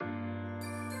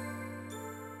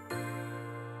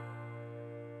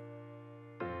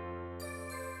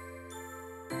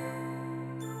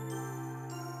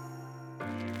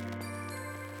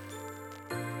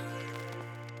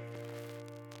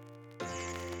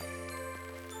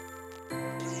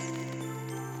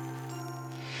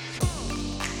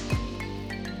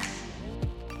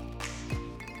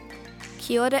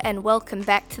Kia ora and welcome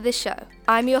back to the show.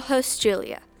 I'm your host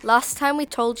Julia. Last time we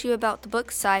told you about the book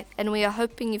Scythe and we are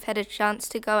hoping you've had a chance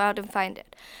to go out and find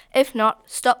it. If not,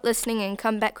 stop listening and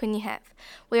come back when you have.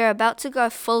 We are about to go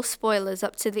full spoilers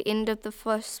up to the end of the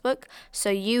first book,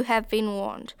 so you have been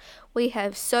warned. We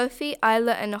have Sophie,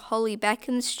 Isla and Holly back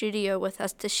in the studio with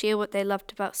us to share what they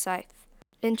loved about Scythe.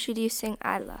 Introducing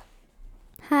Isla.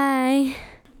 Hi.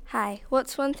 Hi,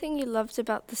 what's one thing you loved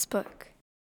about this book?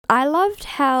 I loved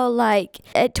how,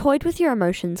 it toyed with your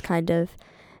emotions, kind of.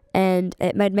 And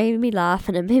it made me laugh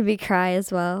and it made me cry as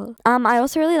well. I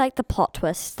also really liked the plot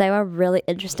twists. They were really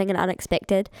interesting and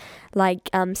unexpected.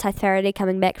 Scythe Faraday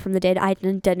coming back from the dead. I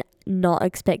did not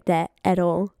expect that at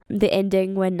all. The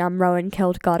ending when Rowan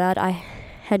killed Goddard, I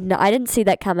didn't see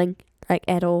that coming,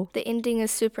 at all. The ending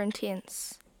is super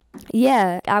intense.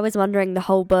 Yeah, I was wondering the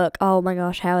whole book, oh my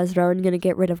gosh, how is Rowan going to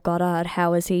get rid of Goddard?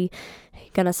 How is he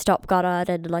going to stop Goddard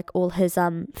and all his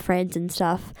friends and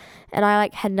stuff? And I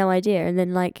had no idea. And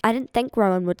then I didn't think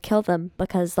Rowan would kill them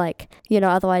because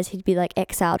otherwise he'd be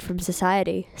exiled from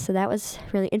society. So that was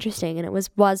really interesting and it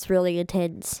was really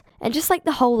intense. And just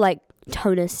the whole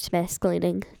tonist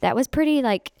masculining, that was pretty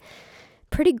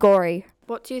gory.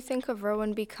 What do you think of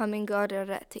Rowan becoming Goddard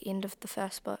at the end of the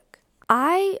first book?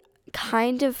 I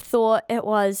kind of thought it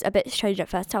was a bit strange at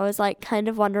first. I was kind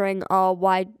of wondering,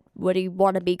 why would he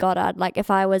want to be Goddard?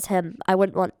 If I was him, I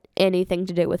wouldn't want anything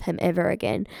to do with him ever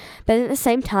again. But at the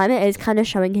same time, it is kind of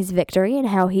showing his victory and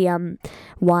how he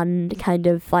won kind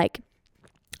of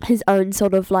his own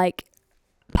sort of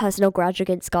personal grudge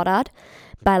against Goddard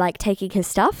by taking his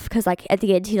stuff, because at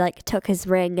the end he took his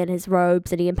ring and his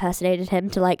robes and he impersonated him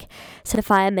to so the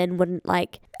firemen wouldn't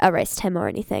arrest him or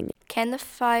anything. Can the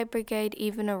fire brigade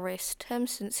even arrest him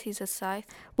since he's a Scythe?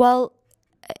 Well,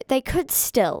 they could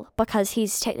still, because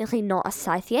he's technically not a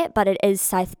Scythe yet, but it is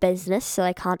Scythe business, so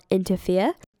they can't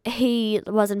interfere. He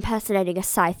was impersonating a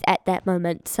Scythe at that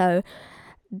moment, so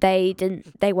they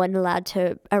weren't allowed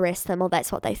to arrest them, or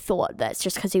that's what they thought. That's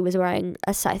just because he was wearing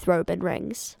a Scythe robe and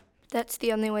rings. That's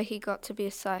the only way he got to be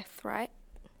a Scythe, right?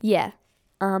 Yeah,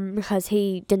 because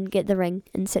he didn't get the ring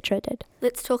and Citra did.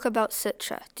 Let's talk about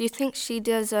Citra. Do you think she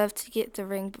deserved to get the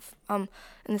ring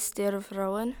instead of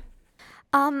Rowan?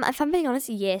 If I'm being honest,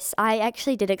 yes. I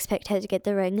actually did expect her to get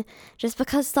the ring, just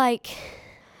because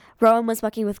Rowan was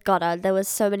working with Goddard. There was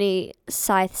so many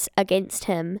Scythes against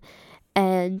him,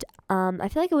 and I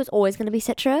feel it was always going to be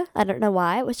Citra. I don't know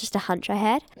why. It was just a hunch I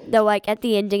had. Though at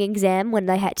the ending exam when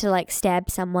they had to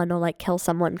stab someone or kill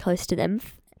someone close to them,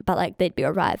 but they'd be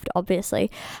arrived, obviously.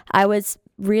 I was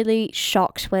really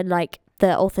shocked when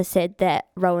the author said that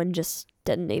Rowan just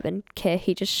didn't even care.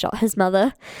 He just shot his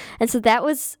mother. And so that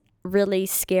was really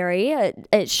scary.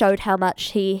 It showed how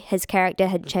much his character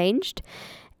had changed.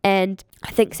 And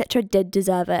I think Citra did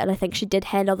deserve it, and I think she did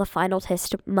handle the final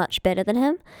test much better than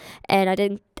him. And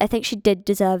I think she did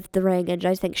deserve the ring, and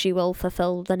I think she will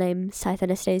fulfill the name Scythe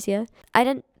Anastasia. I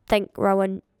didn't think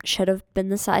Rowan should have been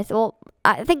the Scythe. Well,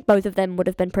 I think both of them would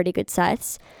have been pretty good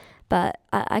Scythes, but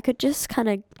I could just kind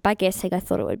of, by guessing, I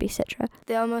thought it would be Citra.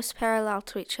 They're almost parallel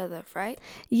to each other, right?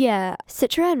 Yeah,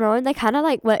 Citra and Rowan, they kind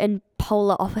of were in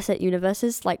polar opposite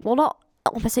universes. Well, not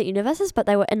opposite universes, but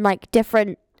they were in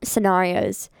different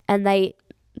scenarios, and they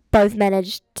both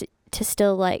managed to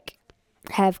still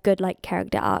have good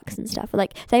character arcs and stuff.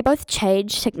 They both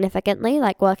changed significantly.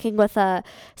 Working with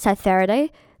Scythe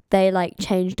Faraday, they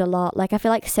changed a lot. I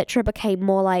feel Citra became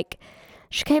more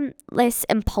she became less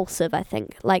impulsive, I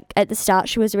think. At the start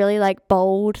she was really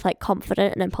bold,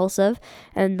 confident and impulsive,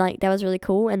 and that was really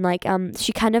cool. And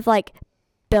she kind of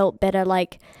built better, I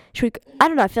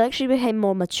don't know, I feel she became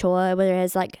more mature,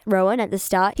 whereas Rowan at the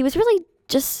start, he was really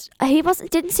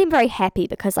didn't seem very happy,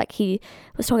 because he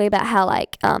was talking about how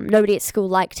nobody at school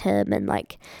liked him, and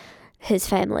his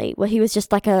family, well, he was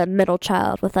just a middle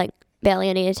child with barely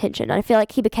any attention. I feel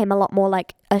he became a lot more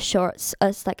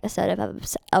assertive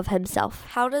of himself.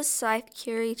 How does Scythe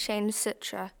Curie change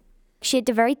Citra? She had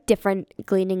a very different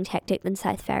gleaning tactic than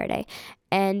Scythe Faraday,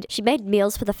 and she made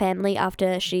meals for the family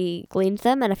after she gleaned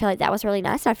them, and I feel that was really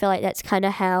nice. I feel that's kind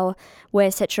of where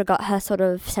Citra got her sort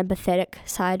of sympathetic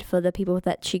side for the people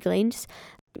that she gleans,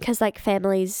 because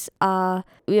families will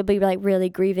be really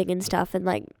grieving and stuff,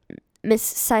 and Miss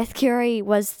Scythe Curie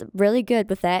was really good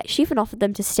with that. She even offered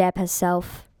them to stab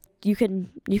herself. You can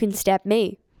stab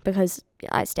me because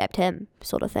I stabbed him,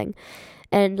 sort of thing.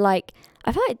 And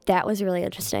I feel that was really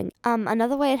interesting.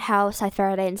 Another way at how Scythe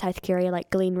Faraday and Scythe Curie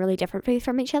glean really differently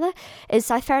from each other is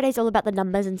Scythe Faraday's all about the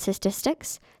numbers and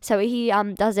statistics. So he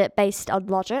does it based on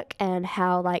logic and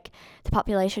how the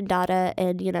population data,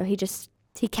 and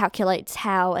he calculates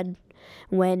how and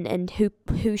when and who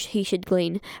he should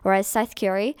glean. Whereas Scythe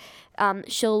Curie,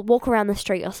 she'll walk around the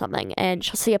street or something and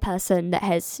she'll see a person that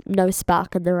has no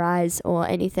spark in their eyes or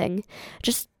anything,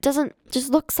 just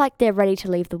looks like they're ready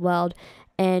to leave the world,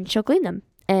 and she'll glean them.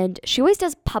 And she always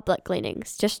does public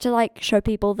gleanings just to like show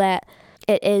people that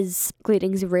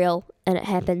gleaning's real and it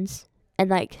happens, and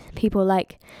like people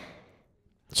like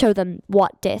show them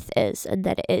what death is and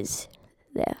that it is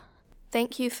there.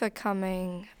 Thank you for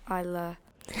coming, Isla.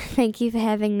 Thank you for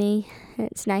having me.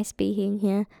 It's nice being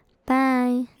here.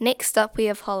 Bye. Next up, we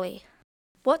have Holly.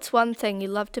 What's one thing you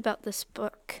loved about this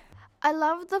book? I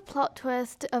love the plot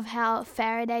twist of how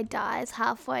Faraday dies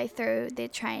halfway through their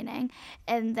training,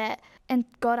 and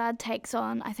Goddard takes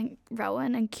on, I think,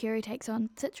 Rowan, and Curie takes on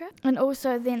Citra. And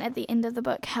also then at the end of the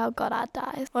book, how Goddard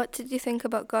dies. What did you think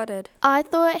about Goddard? I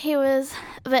thought he was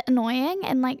a bit annoying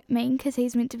and like mean, because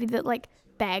he's meant to be the like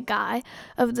bad guy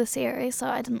of the series, so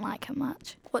I didn't like him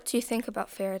much. What do you think about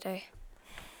Faraday?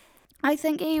 I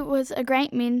think he was a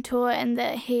great mentor, and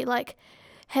that he like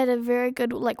had a very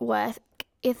good like work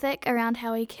ethic around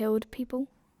how he gleaned people,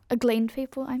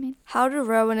 I mean. How do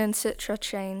Rowan and Citra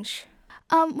change?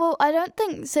 Well, I don't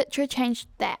think Citra changed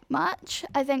that much.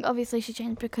 I think obviously she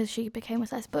changed because she became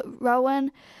with us, but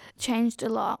Rowan changed a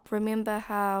lot. Remember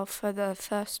how for the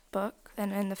first book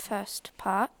and in the first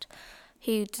part,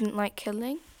 he didn't like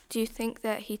killing? Do you think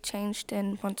that he changed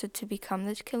and wanted to become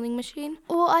the killing machine?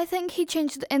 Well, I think he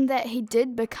changed in that he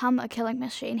did become a killing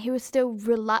machine. He was still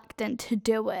reluctant to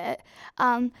do it.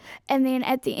 And then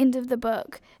at the end of the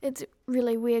book, it's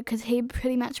really weird because he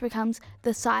pretty much becomes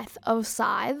the Scythe of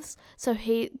Scythes. So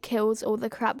he kills all the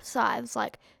corrupt Scythes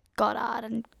like Goddard.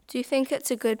 And do you think it's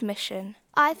a good mission?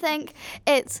 I think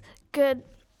it's good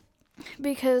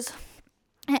because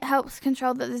it helps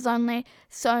control that there's only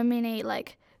so many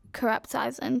like corrupt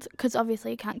Scythes, because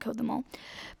obviously you can't kill them all.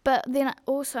 But then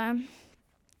also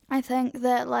I think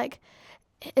that like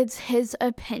it's his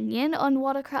opinion on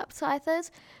what a corrupt Scythe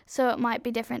is, so it might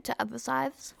be different to other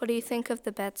Scythes. What do you think of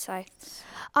the bad Scythes?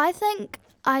 I think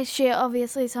I share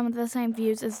obviously some of the same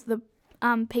views as the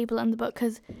people in the book,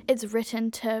 because it's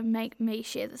written to make me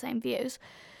share the same views,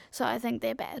 so I think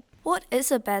they're bad. What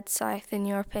is a bad Scythe in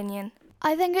your opinion?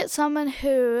 I think it's someone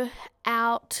who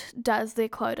outdoes their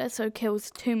quota, so kills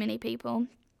too many people,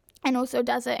 and also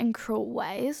does it in cruel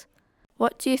ways.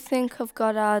 What do you think of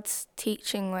Goddard's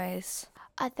teaching ways?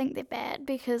 I think they're bad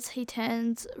because he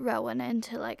turns Rowan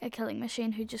into like a killing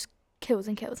machine who just kills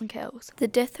and kills and kills. The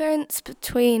difference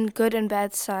between good and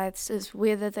bad Scythes is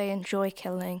whether they enjoy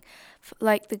killing.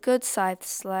 Like the good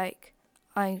Scythes, like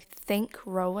I think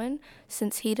Rowan,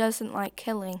 since he doesn't like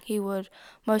killing, he would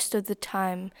most of the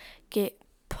time get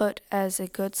put as a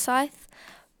good Scythe.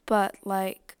 But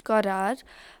like Goddard,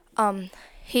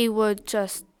 he would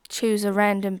just choose a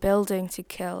random building to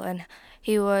kill, and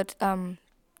he would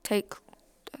take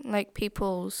like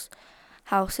people's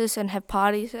houses and have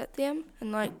parties at them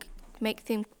and like make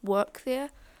them work there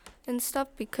and stuff,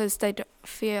 because they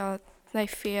fear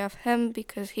him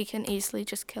because he can easily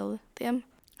just kill them.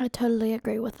 I totally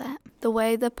agree with that. The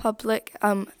way the public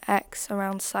acts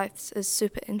around Scythes is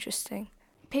super interesting.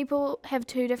 People have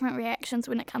two different reactions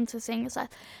when it comes to seeing a Scythe.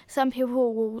 Some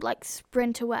people will like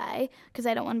sprint away because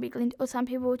they don't want to be gleaned, or some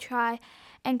people will try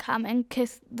and come and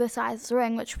kiss the Scythe's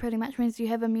ring, which pretty much means you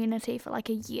have immunity for like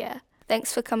a year.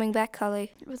 Thanks for coming back,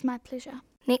 Holly. It was my pleasure.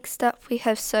 Next up, we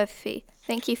have Sophie.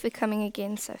 Thank you for coming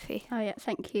again, Sophie. Oh yeah,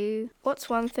 thank you. What's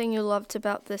one thing you loved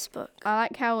about this book? I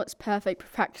like how it's perfect for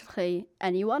practically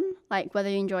anyone, like whether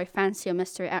you enjoy fantasy or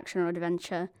mystery, action or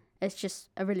adventure. It's just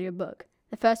a really good book.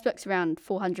 The first book's around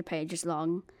 400 pages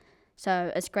long,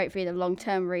 so it's great for either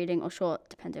long-term reading or short,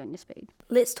 depending on your speed.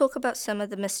 Let's talk about some of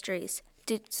the mysteries.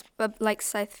 Like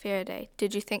Scythe Faraday,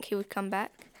 did you think he would come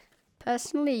back?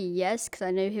 Personally, yes, because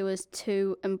I knew he was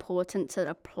too important to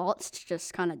the plot to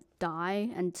just kind of die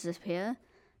and disappear.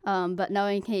 But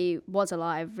knowing he was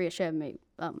alive reassured me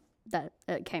that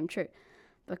it came true,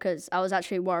 because I was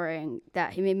actually worrying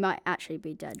that he might actually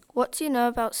be dead. What do you know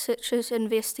about Citra's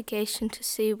investigation to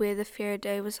see whether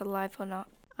Faraday was alive or not?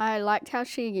 I liked how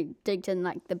she digged in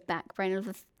like the back brain of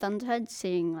the Thunderhead,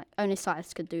 seeing like only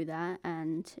Scythes could do that,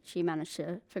 and she managed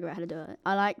to figure out how to do it.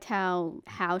 I liked how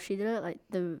she did it, like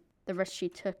the risk she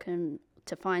took and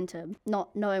to find him,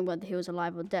 not knowing whether he was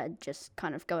alive or dead, just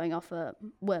kind of going off a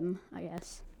whim, I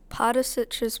guess. Part of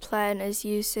Citra's plan is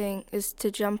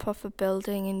to jump off a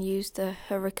building and use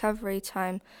her recovery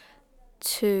time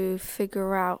to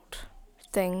figure out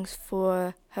things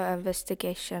for her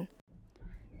investigation.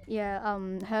 Yeah,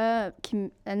 and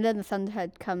then the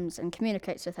Thunderhead comes and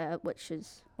communicates with her, which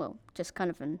is, well, just kind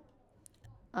of an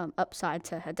upside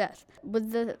to her death.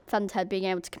 With the Thunderhead being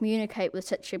able to communicate with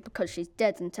Citra because she's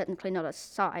dead and technically not a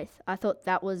scythe, I thought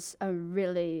that was a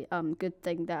really good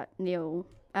thing that Neil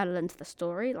added into the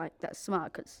story. Like, that's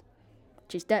smart because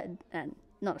she's dead and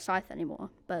not a scythe anymore.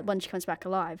 But when she comes back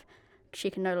alive, she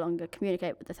can no longer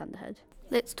communicate with the Thunderhead.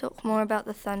 Let's talk more about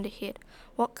the Thunderhead.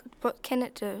 What can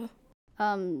it do?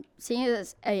 Seeing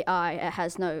as AI, it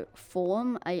has no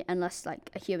form unless like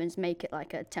humans make it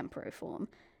like a temporary form.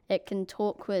 It can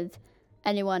talk with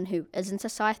anyone who isn't a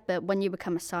scythe, but when you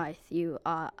become a scythe, you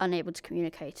are unable to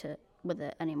communicate with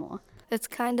it anymore. It's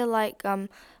kind of like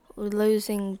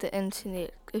losing the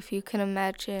internet, if you can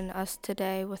imagine us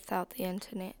today without the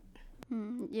internet.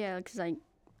 Yeah, because like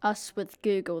us with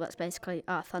Google, that's basically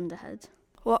our Thunderhead.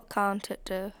 What can't it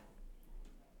do?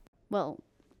 Well,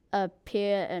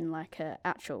 appear in like a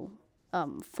actual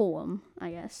form,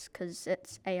 I guess, because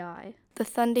it's AI. The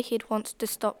Thunderhead wants to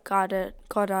stop Goddard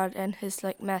and his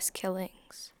mass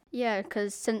killings. Yeah,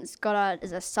 because since Goddard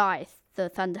is a scythe, the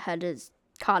Thunderhead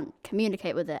can't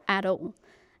communicate with it at all.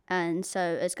 And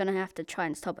so it's going to have to try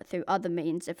and stop it through other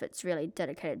means if it's really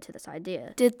dedicated to this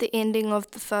idea. Did the ending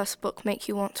of the first book make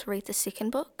you want to read the second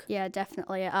book? Yeah,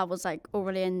 definitely. I was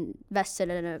already invested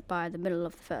in it by the middle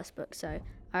of the first book, so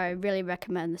I really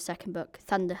recommend the second book,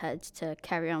 Thunderhead, to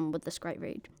carry on with this great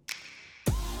read.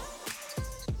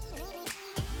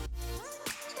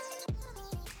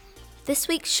 This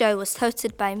week's show was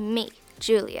hosted by me,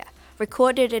 Julia,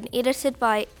 recorded and edited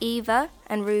by Eva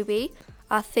and Ruby.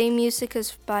 Our theme music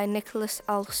is by Nicholas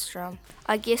Alstrom.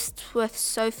 Our guests were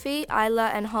Sophie, Isla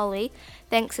and Holly.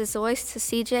 Thanks as always to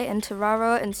CJ and to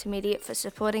Raroa Intermediate for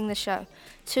supporting the show.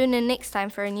 Tune in next time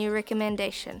for a new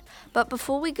recommendation. But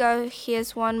before we go,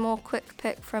 here's one more quick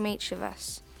pick from each of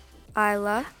us.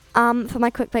 Isla? For my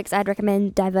quick picks, I'd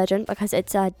recommend Divergent because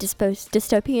it's a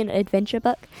dystopian adventure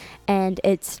book and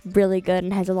it's really good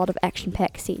and has a lot of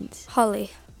action-packed scenes.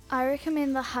 Holly? I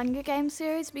recommend the Hunger Games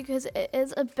series because it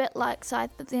is a bit like Scythe,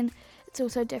 but then it's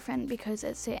also different because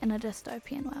it's set in a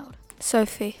dystopian world.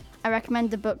 Sophie? I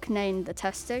recommend the book named The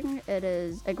Testing. It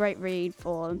is a great read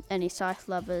for any scythe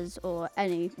lovers or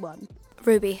anyone.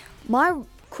 Ruby? My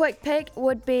quick pick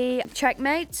would be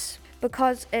Checkmates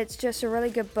because it's just a really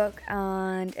good book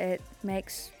and it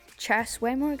makes chess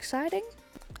way more exciting.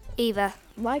 Eva?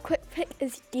 My quick pick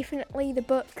is definitely the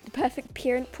book The Perfect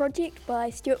Parent Project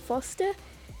by Stuart Foster,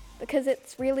 because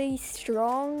it's really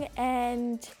strong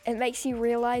and it makes you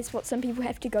realise what some people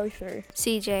have to go through.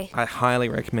 CJ? I highly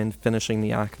recommend finishing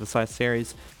the Arc of the Scythe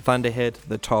series. Thunderhead,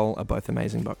 The Toll are both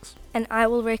amazing books. And I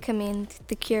will recommend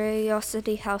the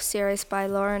Curiosity House series by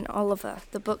Lauren Oliver.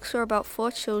 The books were about 4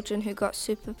 children who got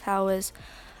superpowers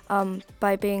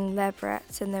by being lab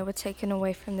rats, and they were taken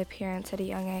away from their parents at a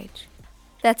young age.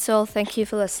 That's all. Thank you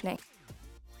for listening.